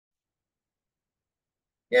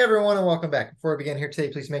Hey everyone, and welcome back. Before we begin here today,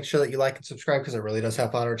 please make sure that you like and subscribe because it really does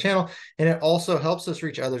help out our channel. And it also helps us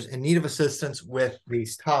reach others in need of assistance with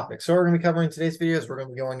these topics. So what we're going to be covering in today's video is we're going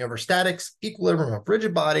to be going over statics, equilibrium of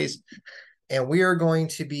rigid bodies, and we are going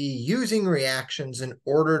to be using reactions in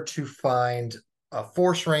order to find a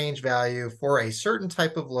force range value for a certain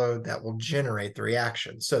type of load that will generate the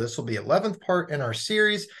reaction. So this will be 11th part in our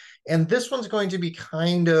series. And this one's going to be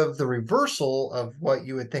kind of the reversal of what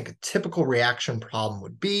you would think a typical reaction problem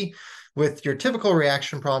would be, with your typical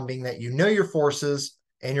reaction problem being that you know your forces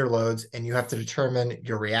and your loads, and you have to determine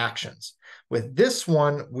your reactions. With this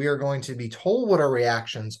one, we are going to be told what our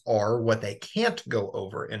reactions are, what they can't go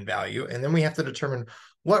over in value, and then we have to determine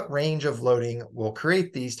what range of loading will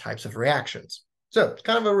create these types of reactions. So it's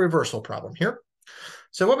kind of a reversal problem here.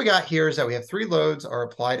 So what we got here is that we have three loads are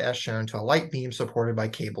applied as shown to a light beam supported by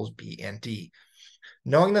cables B and D.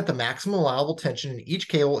 Knowing that the maximum allowable tension in each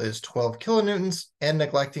cable is 12 kilonewtons and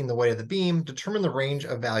neglecting the weight of the beam, determine the range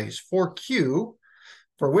of values for Q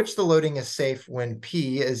for which the loading is safe when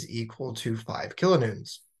P is equal to 5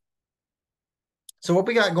 kilonewtons. So what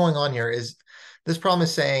we got going on here is this problem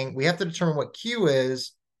is saying we have to determine what Q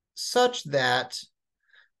is such that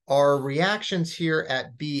our reactions here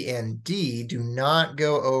at B and D do not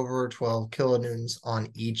go over 12 kilonewtons on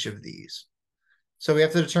each of these. So we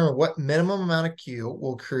have to determine what minimum amount of Q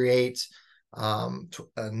will create,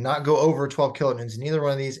 not go over 12 kilonewtons in either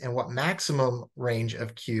one of these, and what maximum range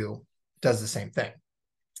of Q does the same thing.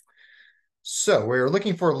 So we're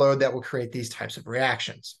looking for a load that will create these types of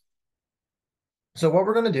reactions. So what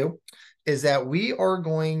we're going to do is that we are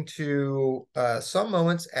going to sum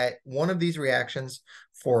moments at one of these reactions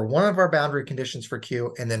for one of our boundary conditions for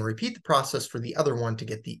Q, and then repeat the process for the other one to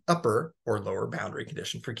get the upper or lower boundary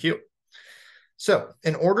condition for Q. So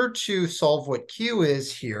in order to solve what Q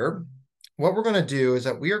is here, what we're going to do is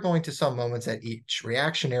that we are going to sum moments at each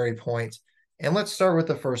reactionary point. And let's start with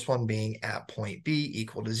the first one being at point B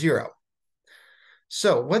equal to 0.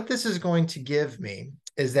 So what this is going to give me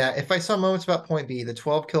is that if I sum moments about point B, the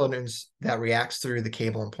 12 kilonewtons that reacts through the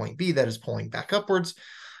cable in point B that is pulling back upwards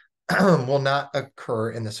will not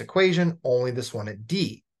occur in this equation, only this one at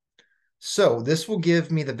D. So this will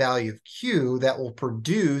give me the value of Q that will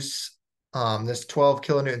produce this 12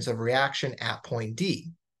 kilonewtons of reaction at point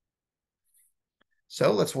D.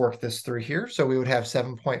 So let's work this through here. So we would have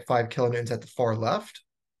 7.5 kilonewtons at the far left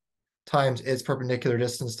times its perpendicular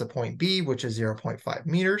distance to point B, which is 0.5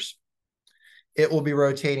 meters. It will be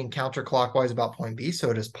rotating counterclockwise about point B,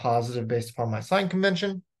 so it is positive based upon my sign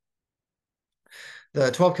convention. The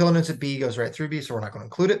 12 kilonewtons at B goes right through B, so we're not going to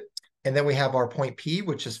include it. And then we have our point P,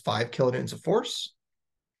 which is 5 kilonewtons of force,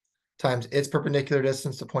 times its perpendicular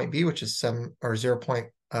distance to point B, which is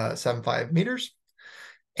 0.75 meters.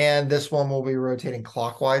 And this one will be rotating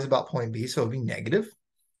clockwise about point B, so it'll be negative.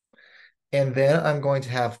 And then I'm going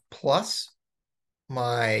to have plus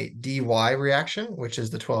my dy reaction, which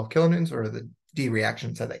is the 12 kilonewtons, or the D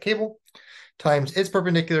reaction inside that cable, times its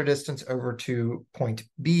perpendicular distance over to point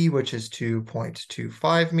B, which is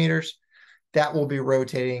 2.25 meters. That will be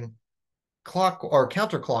rotating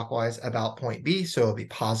counterclockwise about point B, so it'll be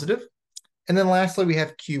positive. And then lastly, we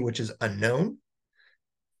have Q, which is unknown.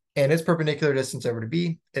 And its perpendicular distance over to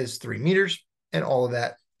B is 3 meters, and all of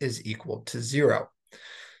that is equal to 0.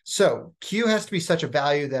 So Q has to be such a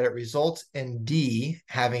value that it results in D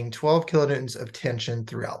having 12 kilonewtons of tension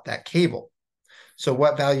throughout that cable. So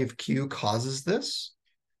what value of Q causes this?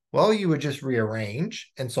 Well, you would just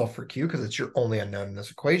rearrange and solve for Q because it's your only unknown in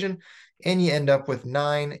this equation, and you end up with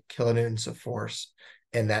 9 kilonewtons of force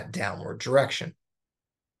in that downward direction.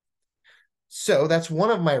 So that's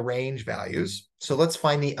one of my range values. So let's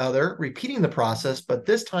find the other, repeating the process, but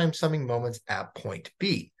this time summing moments at point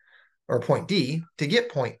B, or point D, to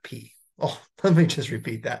get point P. Oh, let me just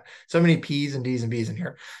repeat that. So many P's and D's and B's in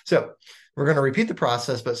here. So we're going to repeat the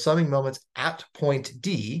process, but summing moments at point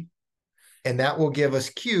D, and that will give us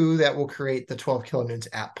Q that will create the 12 kilonewtons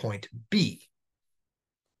at point B.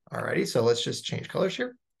 All righty, so let's just change colors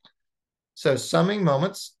here. So summing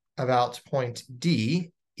moments about point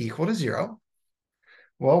D equal to 0.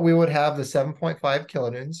 Well, we would have the 7.5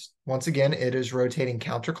 kilonewtons. Once again, it is rotating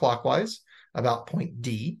counterclockwise about point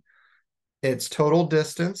D. Its total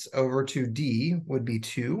distance over to D would be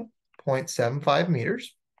 2.75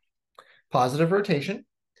 meters, positive rotation.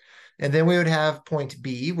 And then we would have point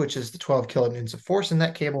B, which is the 12 kilonewtons of force in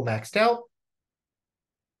that cable maxed out.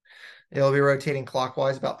 It'll be rotating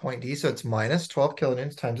clockwise about point D, so it's minus 12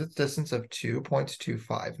 kilonewtons times its distance of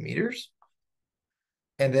 2.25 meters.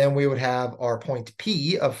 And then we would have our point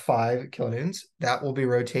P of 5 kilonewtons. That will be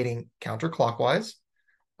rotating counterclockwise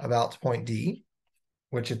about point D.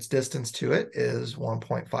 which its distance to it is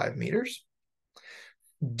 1.5 meters.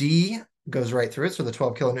 D goes right through it, so the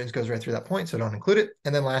 12 kilonewtons goes right through that point, so don't include it.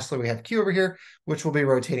 And then lastly, we have Q over here, which will be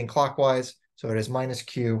rotating clockwise, so it is minus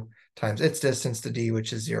Q times its distance to D,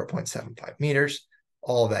 which is 0.75 meters,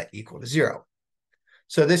 all of that equal to 0.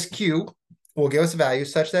 So this Q will give us a value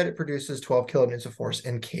such that it produces 12 kilonewtons of force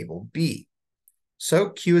in cable B. So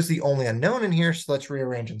Q is the only unknown in here, so let's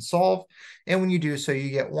rearrange and solve. And when you do so,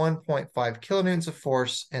 you get 1.5 kilonewtons of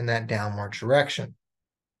force in that downward direction.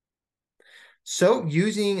 So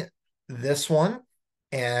using this one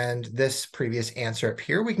and this previous answer up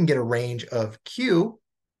here, we can get a range of Q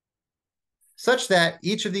such that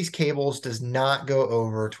each of these cables does not go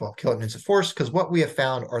over 12 kilonewtons of force, because what we have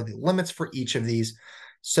found are the limits for each of these.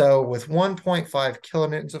 So with 1.5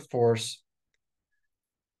 kilonewtons of force,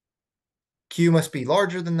 Q must be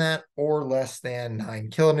larger than that or less than 9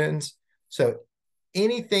 kilonewtons. So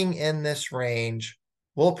anything in this range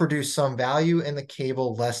will produce some value in the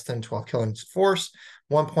cable less than 12 kilonewtons of force.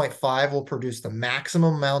 1.5 will produce the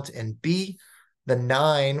maximum amount in B. The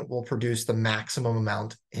 9 will produce the maximum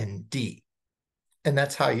amount in D. And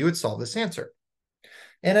that's how you would solve this answer.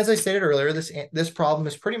 And as I stated earlier, this problem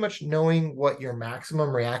is pretty much knowing what your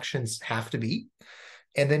maximum reactions have to be.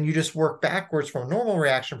 And then you just work backwards from normal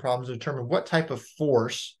reaction problems to determine what type of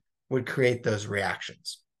force would create those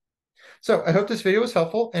reactions. So I hope this video was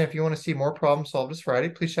helpful. And if you want to see more problems solved this Friday,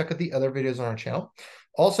 please check out the other videos on our channel.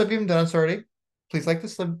 Also, if you haven't done so already, please like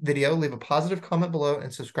this video, leave a positive comment below,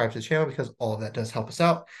 and subscribe to the channel because all of that does help us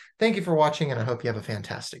out. Thank you for watching, and I hope you have a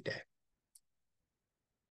fantastic day.